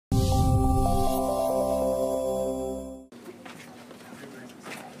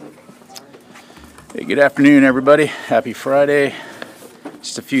Hey, good afternoon, everybody. Happy Friday.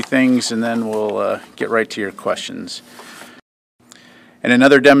 Just a few things, and then we'll get right to your questions. In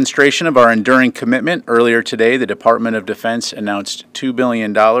another demonstration of our enduring commitment, earlier today, the Department of Defense announced $2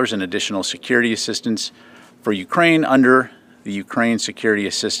 billion in additional security assistance for Ukraine under the Ukraine Security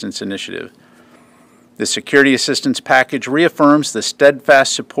Assistance Initiative. The security assistance package reaffirms the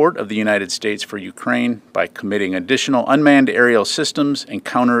steadfast support of the United States for Ukraine by committing additional unmanned aerial systems and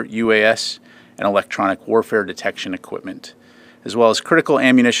counter-UAS and electronic warfare detection equipment, as well as critical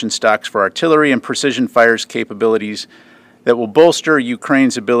ammunition stocks for artillery and precision fires capabilities that will bolster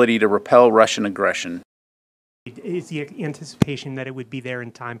Ukraine's ability to repel Russian aggression. Is the anticipation that it would be there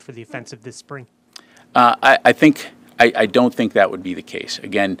in time for the offensive this spring? I don't think that would be the case.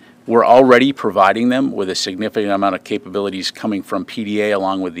 Again, we're already providing them with a significant amount of capabilities coming from PDA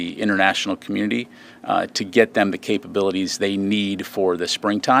along with the international community to get them the capabilities they need for the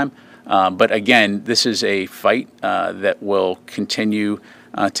springtime. But again, this is a fight that will continue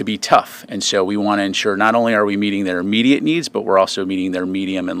to be tough. And so we want to ensure not only are we meeting their immediate needs, but we're also meeting their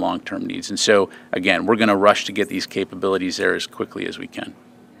medium and long-term needs. And so, again, we're going to rush to get these capabilities there as quickly as we can.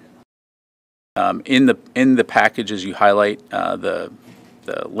 In the package, as you highlight, the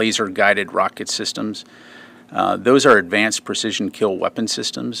laser-guided rocket systems, those are advanced precision kill weapon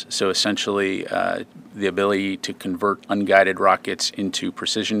systems. So essentially, the ability to convert unguided rockets into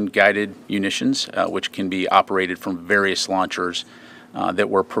precision-guided munitions, which can be operated from various launchers that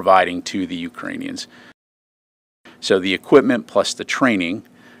we're providing to the Ukrainians. So the equipment plus the training,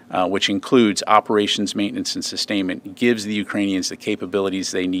 which includes operations, maintenance, and sustainment, gives the Ukrainians the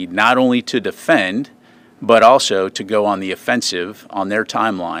capabilities they need not only to defend, but also to go on the offensive on their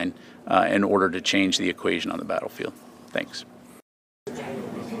timeline in order to change the equation on the battlefield. Thanks.